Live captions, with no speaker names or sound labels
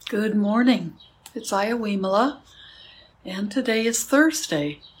Good morning. It's Ayawimala, and today is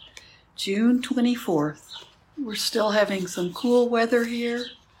Thursday, June 24th. We're still having some cool weather here,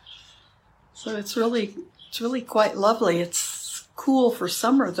 so it's really quite lovely. It's cool for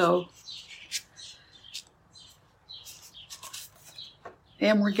summer though,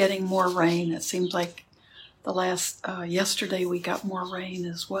 and we're getting more rain. It seems like yesterday we got more rain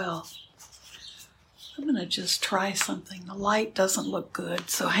as well. I'm going to just try something. The light doesn't look good,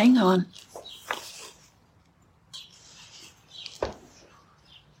 so hang on.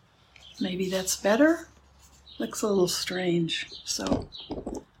 Maybe that's better. Looks a little strange, so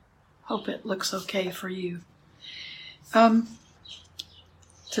hope it looks okay for you.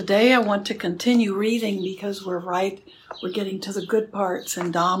 Today I want to continue reading because we're getting to the good parts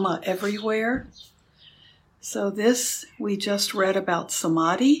in Dhamma everywhere. So this, we just read about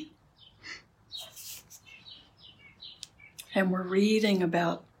Samadhi. And we're reading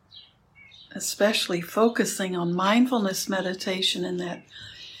about especially focusing on mindfulness meditation and that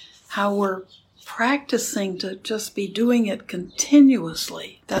how we're practicing to just be doing it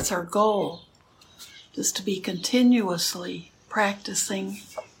continuously. That's our goal, just to be continuously practicing.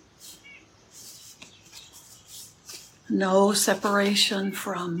 No separation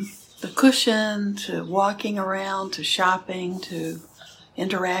from the cushion to walking around to shopping to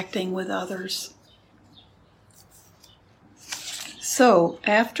interacting with others. So,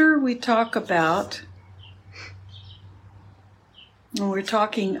 after we're talking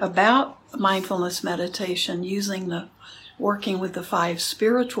about mindfulness meditation working with the 5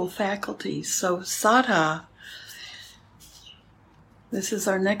 spiritual faculties. So, Saddha, this is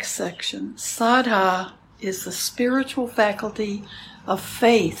our next section. Saddha is the spiritual faculty of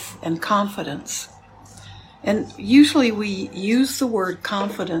faith and confidence. And usually we use the word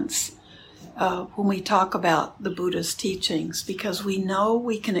confidence when we talk about the Buddha's teachings, because we know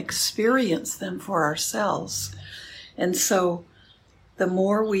we can experience them for ourselves. And so the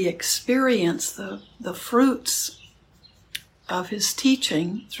more we experience the fruits of his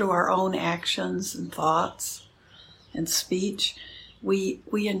teaching through our own actions and thoughts and speech, we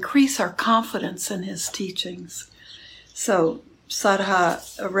increase our confidence in his teachings. So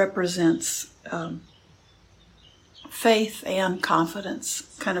Saddha represents faith and confidence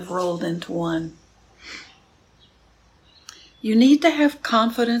kind of rolled into one. You need to have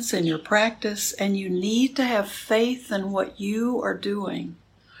confidence in your practice, and you need to have faith in what you are doing.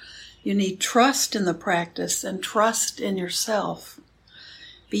 You need trust in the practice and trust in yourself.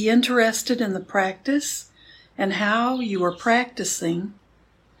 Be interested in the practice and how you are practicing.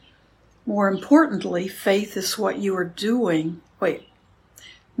 More importantly, faith is what you are doing.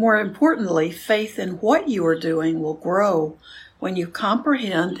 More importantly, faith in what you are doing will grow when you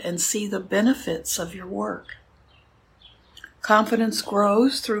comprehend and see the benefits of your work. Confidence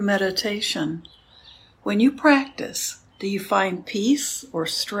grows through meditation. When you practice, do you find peace or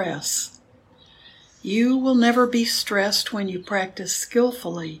stress? You will never be stressed when you practice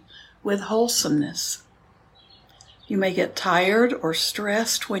skillfully with wholesomeness. You may get tired or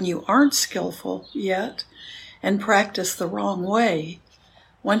stressed when you aren't skillful yet and practice the wrong way.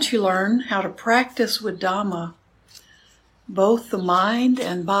 Once you learn how to practice with Dhamma, both the mind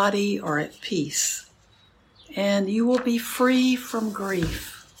and body are at peace, and you will be free from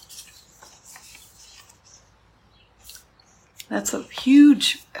grief. That's a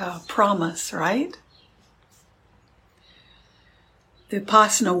huge promise, right?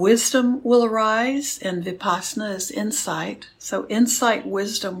 Vipassana wisdom will arise, and Vipassana is insight. So insight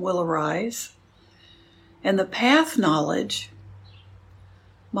wisdom will arise, and the path knowledge,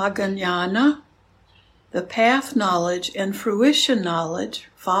 Magga-jnana, the path knowledge and fruition knowledge,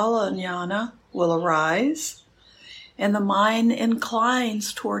 Phala-jnana, will arise, and the mind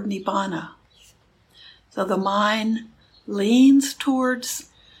inclines toward Nibbana. So the mind leans towards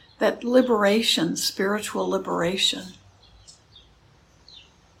that liberation, spiritual liberation.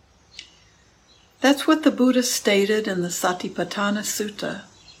 That's what the Buddha stated in the Satipatthana Sutta,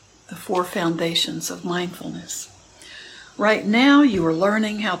 the 4 foundations of mindfulness. Right now, you are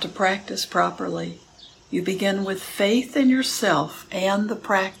learning how to practice properly. You begin with faith in yourself and the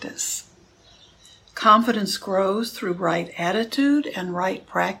practice. Confidence grows through right attitude and right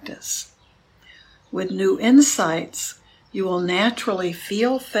practice. With new insights, you will naturally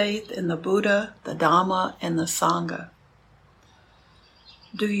feel faith in the Buddha, the Dhamma, and the Sangha.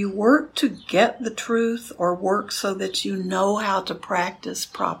 Do you work to get the truth or work so that you know how to practice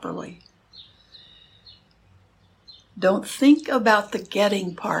properly? Don't think about the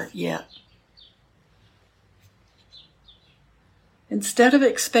getting part yet. Instead of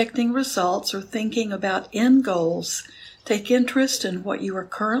expecting results or thinking about end goals, Take interest in what you are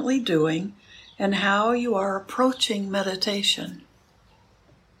currently doing and how you are approaching meditation.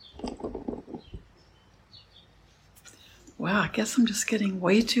 Wow, I guess I'm just getting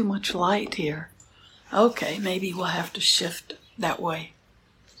way too much light here. Okay, maybe we'll have to shift that way.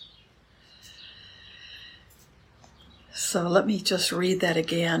 So let me just read that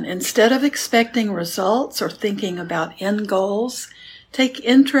again. Instead of expecting results or thinking about end goals, take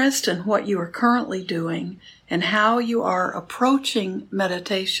interest in what you are currently doing and how you are approaching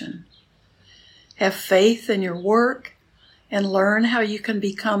meditation. Have faith in your work and learn how you can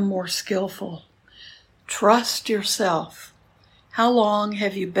become more skillful. Trust yourself. How long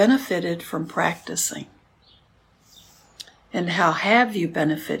have you benefited from practicing? And how have you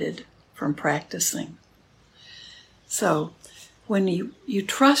benefited from practicing? So when you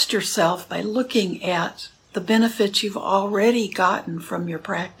trust yourself by looking at the benefits you've already gotten from your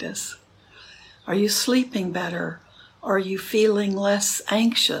practice. Are you sleeping better? Are you feeling less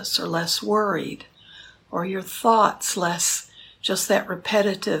anxious or less worried? Or your thoughts less just that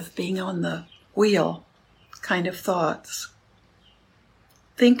repetitive being on the wheel kind of thoughts?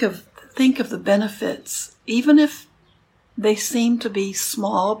 Think of the benefits, even if they seem to be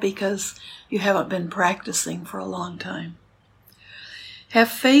small because you haven't been practicing for a long time. Have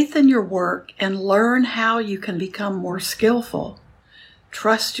faith in your work and learn how you can become more skillful.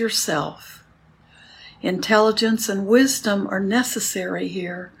 Trust yourself. Intelligence and wisdom are necessary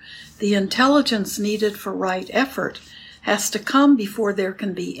here. The intelligence needed for right effort has to come before there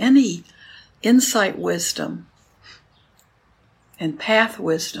can be any insight wisdom and path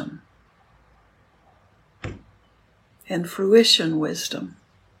wisdom and fruition wisdom.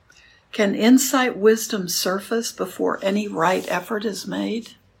 Can insight wisdom surface before any right effort is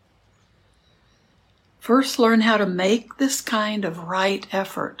made? First, learn how to make this kind of right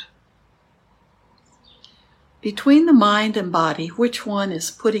effort. Between the mind and body, which one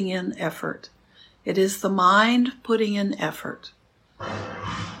is putting in effort? It is the mind putting in effort.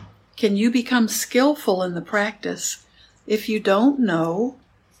 Can you become skillful in the practice if you don't know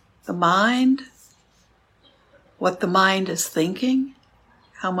the mind, what the mind is thinking,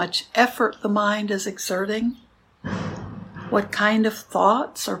 how much effort the mind is exerting, what kind of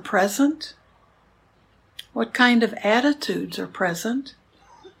thoughts are present, what kind of attitudes are present,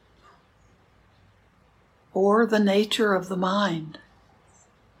 or the nature of the mind?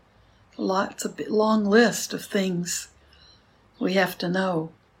 Lots of long list of things we have to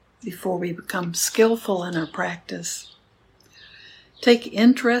know before we become skillful in our practice. Take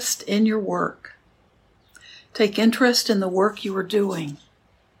interest in your work. Take interest in the work you are doing.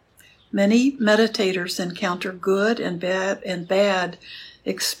 Many meditators encounter good and bad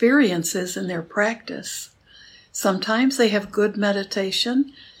experiences in their practice. Sometimes they have good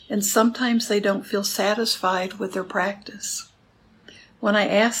meditation, and sometimes they don't feel satisfied with their practice. When I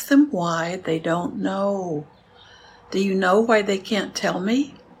ask them why, they don't know. Do you know why they can't tell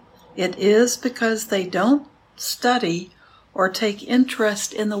me? It is because they don't study or take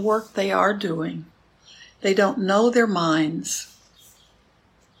interest in the work they are doing. They don't know their minds,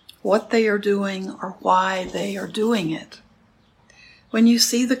 what they are doing, or why they are doing it. When you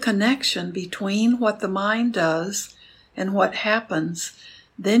see the connection between what the mind does and what happens,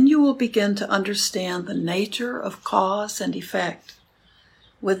 then you will begin to understand the nature of cause and effect.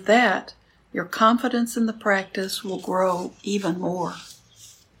 With that, your confidence in the practice will grow even more.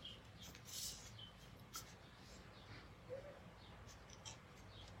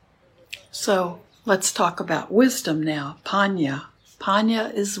 So let's talk about wisdom now, panya.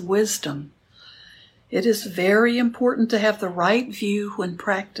 Panya is wisdom. It is very important to have the right view when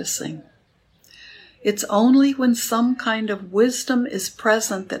practicing. It's only when some kind of wisdom is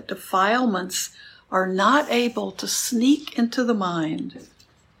present that defilements are not able to sneak into the mind.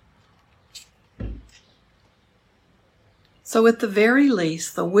 So at the very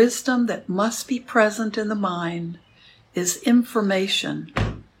least, the wisdom that must be present in the mind is information.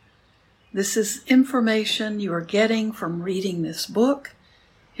 This is information you are getting from reading this book,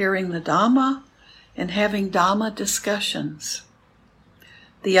 hearing the Dhamma, and having Dhamma discussions.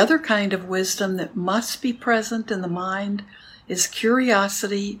 The other kind of wisdom that must be present in the mind is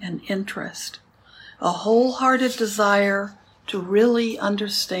curiosity and interest, a wholehearted desire to really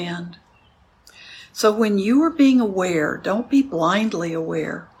understand. So when you are being aware, don't be blindly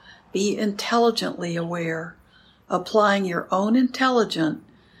aware, be intelligently aware. Applying your own intelligence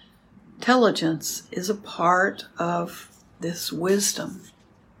is a part of this wisdom.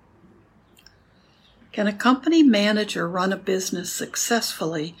 Can a company manager run a business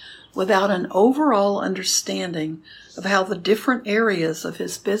successfully without an overall understanding of how the different areas of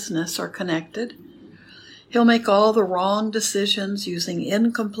his business are connected? He'll make all the wrong decisions using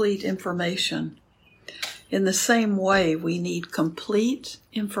incomplete information. In the same way, we need complete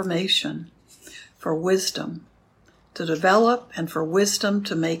information for wisdom to develop and for wisdom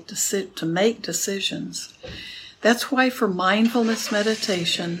to make decisions. That's why for mindfulness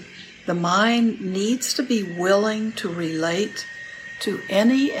meditation, the mind needs to be willing to relate to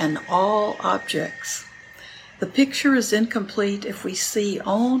any and all objects. The picture is incomplete if we see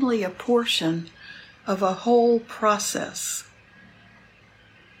only a portion of a whole process.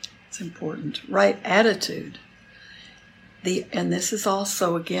 It's important. Right attitude. And this is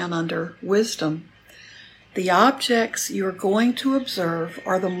also again under wisdom. The objects you're going to observe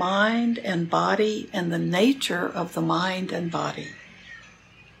are the mind and body and the nature of the mind and body.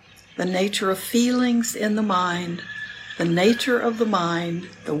 The nature of feelings in the mind, the nature of the mind,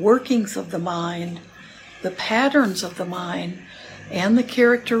 the workings of the mind, the patterns of the mind, and the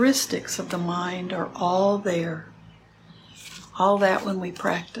characteristics of the mind are all there. All that when we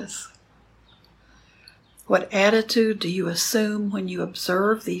practice. What attitude do you assume when you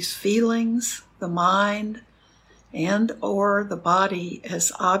observe these feelings, the mind, and or the body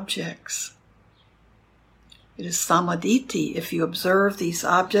as objects? It is samadhi if you observe these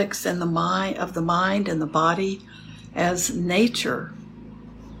objects in the mind and the body as nature.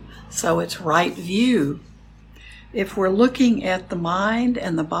 So it's right view. If we're looking at the mind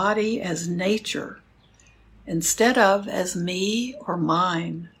and the body as nature, instead of as me or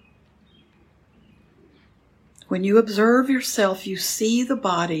mine. When you observe yourself, you see the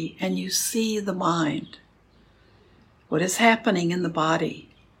body and you see the mind. What is happening in the body?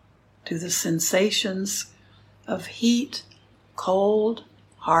 Do the sensations of heat, cold,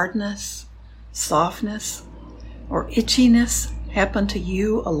 hardness, softness, or itchiness happen to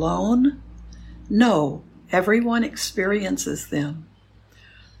you alone? No, everyone experiences them.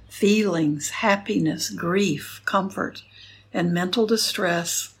 Feelings, happiness, grief, comfort, and mental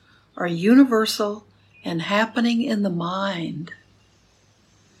distress are universal and happening in the mind.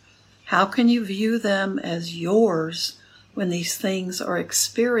 How can you view them as yours when these things are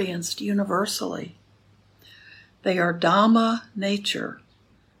experienced universally? They are Dhamma nature,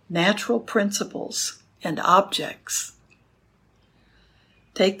 natural principles, and objects.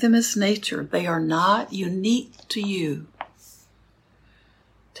 Take them as nature. They are not unique to you.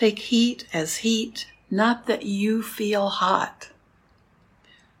 Take heat as heat, not that you feel hot.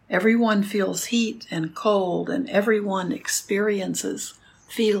 Everyone feels heat and cold, and everyone experiences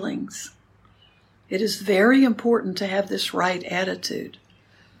feelings. It is very important to have this right attitude.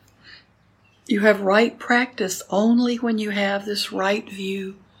 You have right practice only when you have this right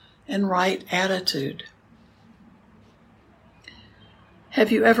view and right attitude.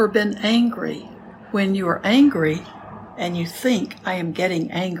 Have you ever been angry? When you are angry and you think, I am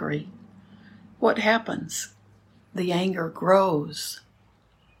getting angry, what happens? The anger grows.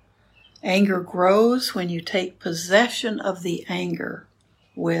 Anger grows when you take possession of the anger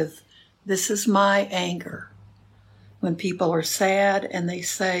with, this is my anger. When people are sad and they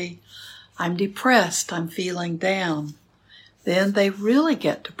say, I'm depressed, I'm feeling down, then they really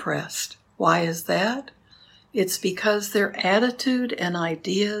get depressed. Why is that? It's because their attitude and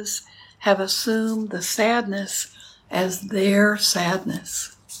ideas have assumed the sadness as their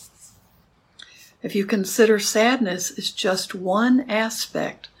sadness. If you consider sadness as just one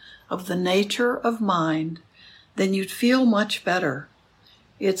aspect of the nature of mind, then you'd feel much better.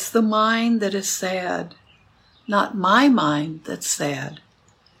 It's the mind that is sad, not my mind that's sad.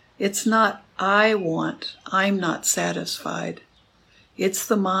 It's not I want, I'm not satisfied. It's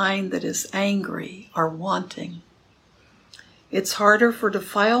the mind that is angry or wanting. It's harder for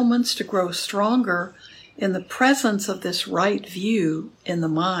defilements to grow stronger in the presence of this right view in the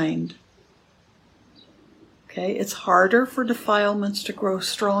mind. Okay, it's harder for defilements to grow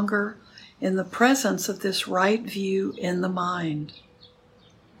stronger in the presence of this right view in the mind.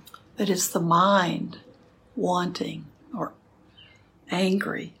 That is the mind wanting or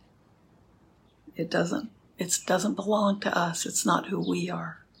angry. It doesn't belong to us. It's not who we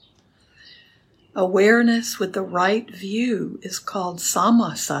are. Awareness with the right view is called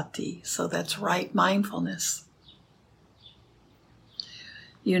samasati, so that's right mindfulness.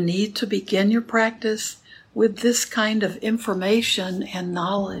 You need to begin your practice with this kind of information and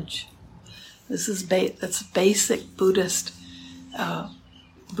knowledge. This is that's basic Buddhist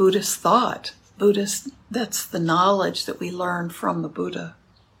thought. That's the knowledge that we learn from the Buddha.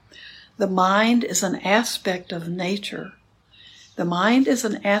 The mind is an aspect of nature. The mind is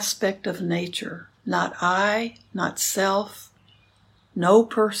an aspect of nature, not I, not self, no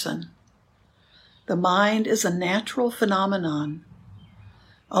person. The mind is a natural phenomenon.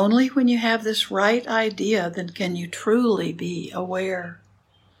 Only when you have this right idea then can you truly be aware.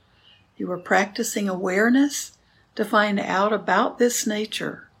 You are practicing awareness to find out about this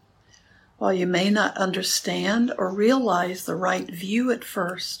nature. While you may not understand or realize the right view at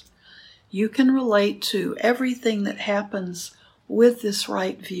first, you can relate to everything that happens with this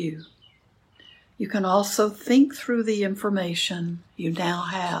right view. You can also think through the information you now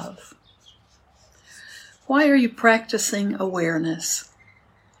have. Why are you practicing awareness?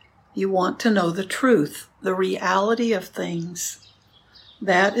 You want to know the truth, the reality of things.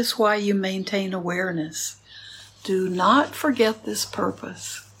 That is why you maintain awareness. Do not forget this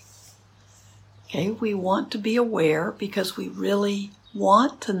purpose. Okay, we want to be aware because we really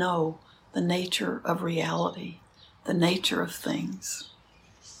want to know the nature of reality, the nature of things.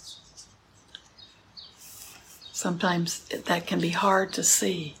 Sometimes that can be hard to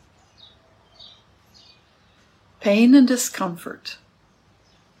see. Pain and discomfort.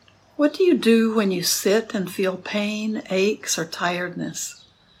 What do you do when you sit and feel pain, aches, or tiredness?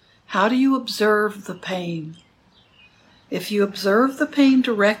 How do you observe the pain? If you observe the pain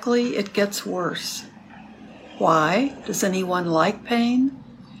directly, it gets worse. Why? Does anyone like pain?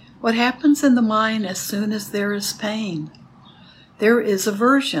 What happens in the mind as soon as there is pain? There is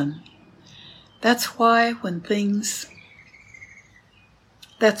aversion. That's why when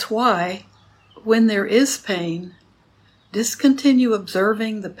there is pain, discontinue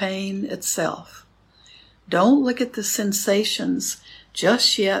observing the pain itself. Don't look at the sensations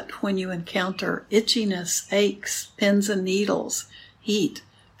just yet when you encounter itchiness, aches, pins and needles, heat,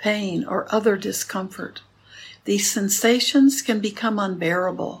 pain, or other discomfort. These sensations can become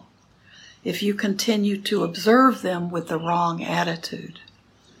unbearable if you continue to observe them with the wrong attitude.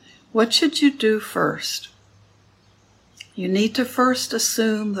 What should you do first? You need to first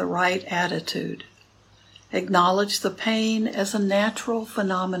assume the right attitude. Acknowledge the pain as a natural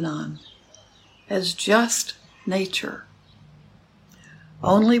phenomenon, as just nature.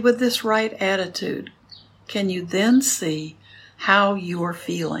 Only with this right attitude can you then see how you are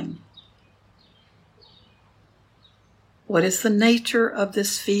feeling. What is the nature of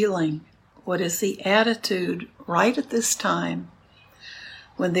this feeling? What is the attitude right at this time?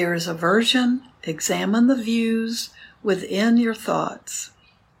 When there is aversion, examine the views within your thoughts.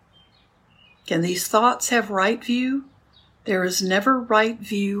 Can these thoughts have right view? There is never right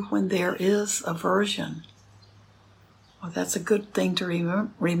view when there is aversion. Well, that's a good thing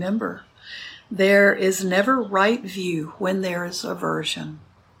to remember. There is never right view when there is aversion.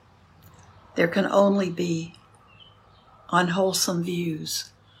 There can only be unwholesome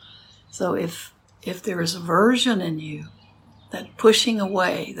views. So if there is aversion in you, that pushing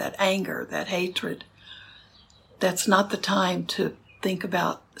away, that anger, that hatred, that's not the time to think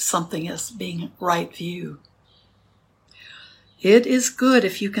about something as being right view. It is good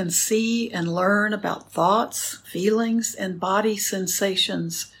if you can see and learn about thoughts, feelings, and body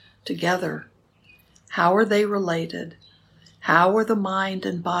sensations together. How are they related? How are the mind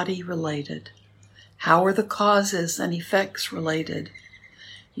and body related? How are the causes and effects related?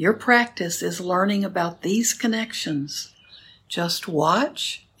 Your practice is learning about these connections. Just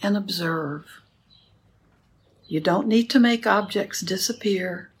watch and observe. You don't need to make objects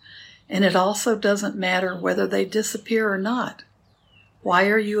disappear, and it also doesn't matter whether they disappear or not. Why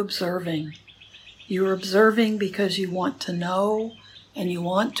are you observing? You are observing because you want to know and you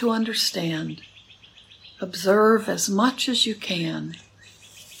want to understand. Observe as much as you can.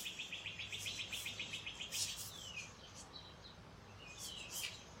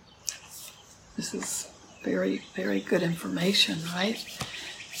 This is very, very good information, right?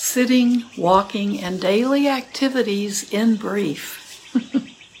 Sitting, walking, and daily activities in brief.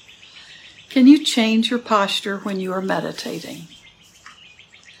 Can you change your posture when you are meditating?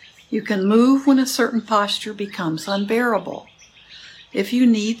 You can move when a certain posture becomes unbearable. If you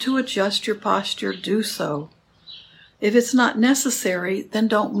need to adjust your posture, do so. If it's not necessary, then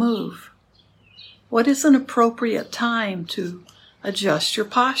don't move. What is an appropriate time to adjust your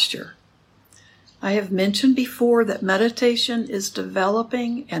posture? I have mentioned before that meditation is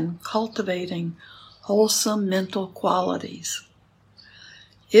developing and cultivating wholesome mental qualities.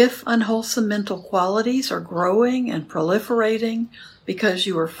 If unwholesome mental qualities are growing and proliferating because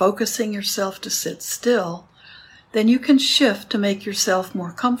you are focusing yourself to sit still, then you can shift to make yourself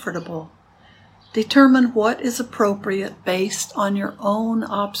more comfortable. Determine what is appropriate based on your own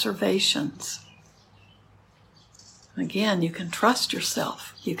observations. Again, you can trust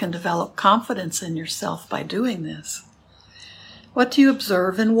yourself. You can develop confidence in yourself by doing this. What do you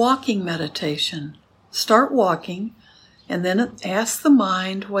observe in walking meditation? Start walking, and then ask the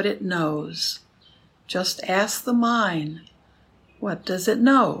mind what it knows. Just ask the mind, What does it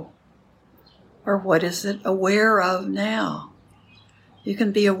know? Or what is it aware of now? You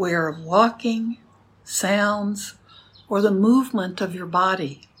can be aware of walking, sounds, or the movement of your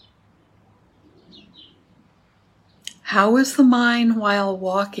body. How is the mind while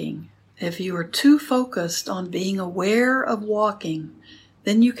walking? If you are too focused on being aware of walking,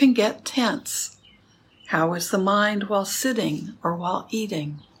 then you can get tense. How is the mind while sitting or while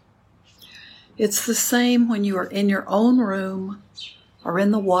eating? It's the same when you are in your own room or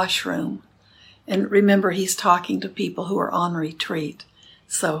in the washroom. And remember, he's talking to people who are on retreat.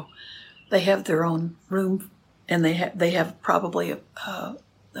 So they have their own room, and they have probably a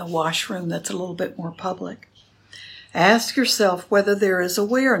washroom that's a little bit more public. Ask yourself whether there is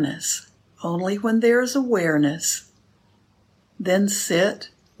awareness. Only when there is awareness, then sit,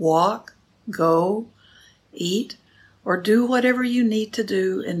 walk, go, eat, or do whatever you need to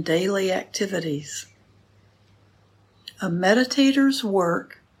do in daily activities. A meditator's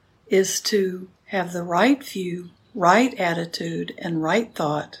work is to have the right view, right attitude, and right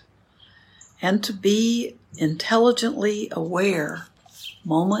thought, and to be intelligently aware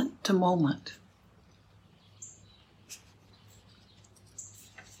moment to moment.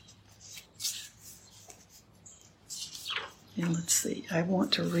 And let's see, I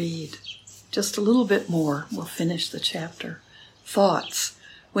want to read just a little bit more. We'll finish the chapter. Thoughts.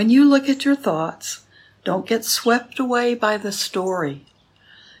 When you look at your thoughts, don't get swept away by the story.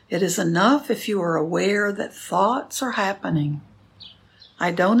 It is enough if you are aware that thoughts are happening.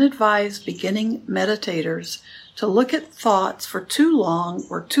 I don't advise beginning meditators to look at thoughts for too long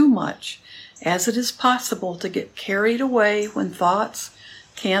or too much, as it is possible to get carried away when thoughts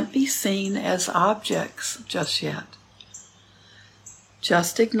can't be seen as objects just yet.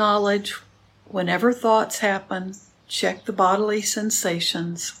 Just acknowledge whenever thoughts happen, check the bodily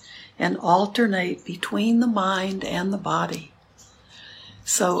sensations, and alternate between the mind and the body.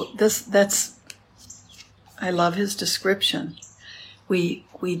 So I love his description. We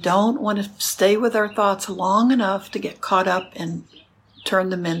don't want to stay with our thoughts long enough to get caught up and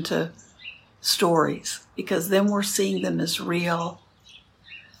turn them into stories, because then we're seeing them as real.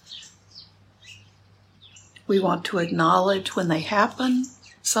 We want to acknowledge when they happen.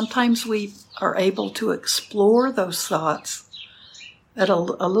 Sometimes we are able to explore those thoughts at a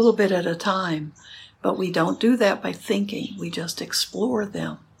little bit at a time, but we don't do that by thinking. We just explore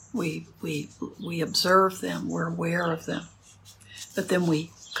them. We observe them. We're aware of them. But then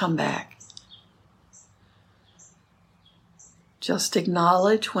we come back. Just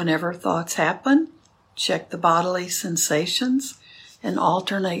acknowledge whenever thoughts happen. Check the bodily sensations and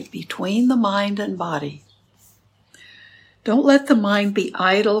alternate between the mind and body. Don't let the mind be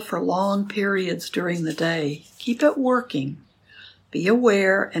idle for long periods during the day. Keep it working. Be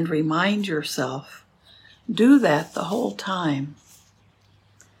aware and remind yourself. Do that the whole time.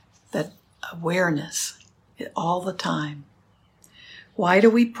 That awareness all the time. Why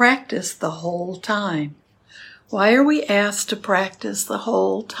do we practice the whole time? Why are we asked to practice the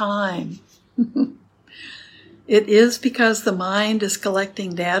whole time? It is because the mind is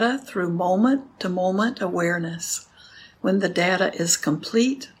collecting data through moment-to-moment awareness. When the data is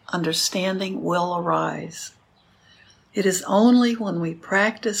complete, understanding will arise. It is only when we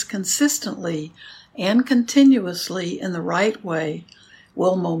practice consistently and continuously in the right way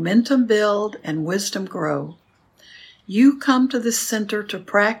will momentum build and wisdom grow. You come to this center to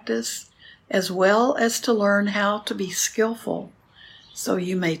practice as well as to learn how to be skillful, so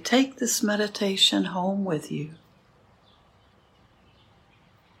you may take this meditation home with you.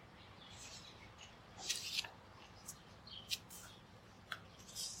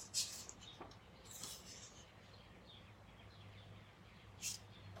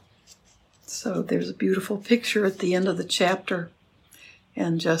 So there's a beautiful picture at the end of the chapter,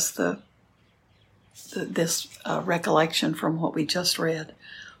 and just this recollection from what we just read.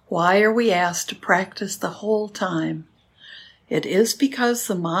 Why are we asked to practice the whole time? It is because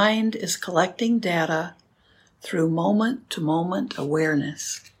the mind is collecting data through moment-to-moment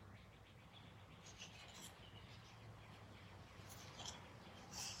awareness.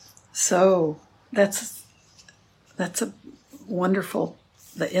 So that's a wonderful,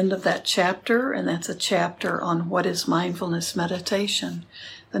 the end of that chapter, and that's a chapter on what is mindfulness meditation.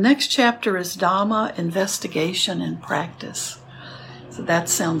 The next chapter is Dhamma, investigation and practice. So that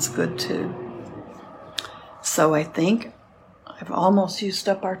sounds good too. So I think I've almost used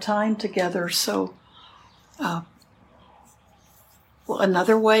up our time together. So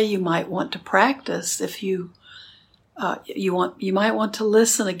another way you might want to practice, if you might want to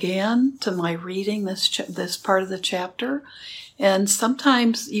listen again to my reading this part of the chapter, and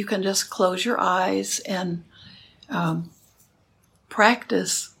sometimes you can just close your eyes and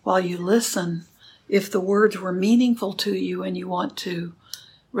practice while you listen. If the words were meaningful to you and you want to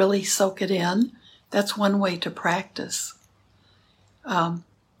really soak it in, that's one way to practice.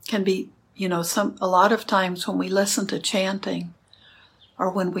 Can be, a lot of times when we listen to chanting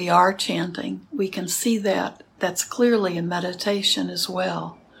or when we are chanting, we can see that that's clearly a meditation as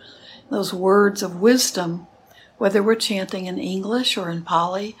well. Those words of wisdom, whether we're chanting in English or in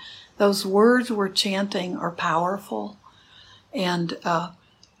Pali, those words we're chanting are powerful. And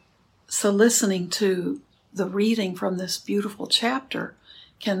so listening to the reading from this beautiful chapter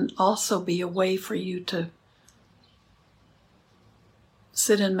can also be a way for you to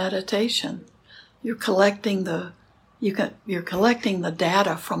sit in meditation. You're collecting the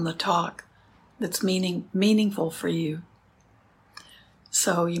data from the talk that's meaningful for you.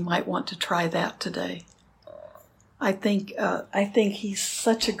 So you might want to try that today. I think he's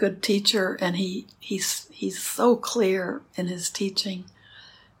such a good teacher, and he's so clear in his teaching,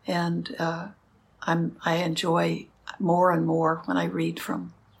 and I enjoy more and more when I read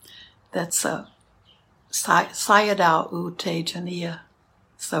from. That's Sayadaw U Tejaniya.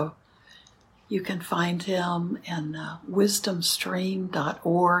 So you can find him, and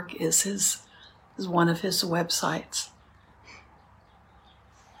wisdomstream.org is one of his websites.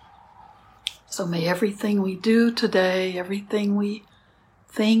 So may everything we do today, everything we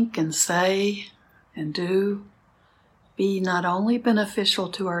think and say and do, be not only beneficial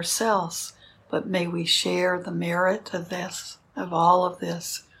to ourselves, but may we share the merit of all of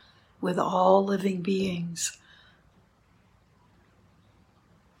this, with all living beings.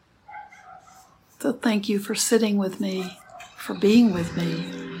 So thank you for sitting with me, for being with me,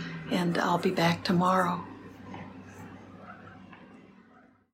 and I'll be back tomorrow.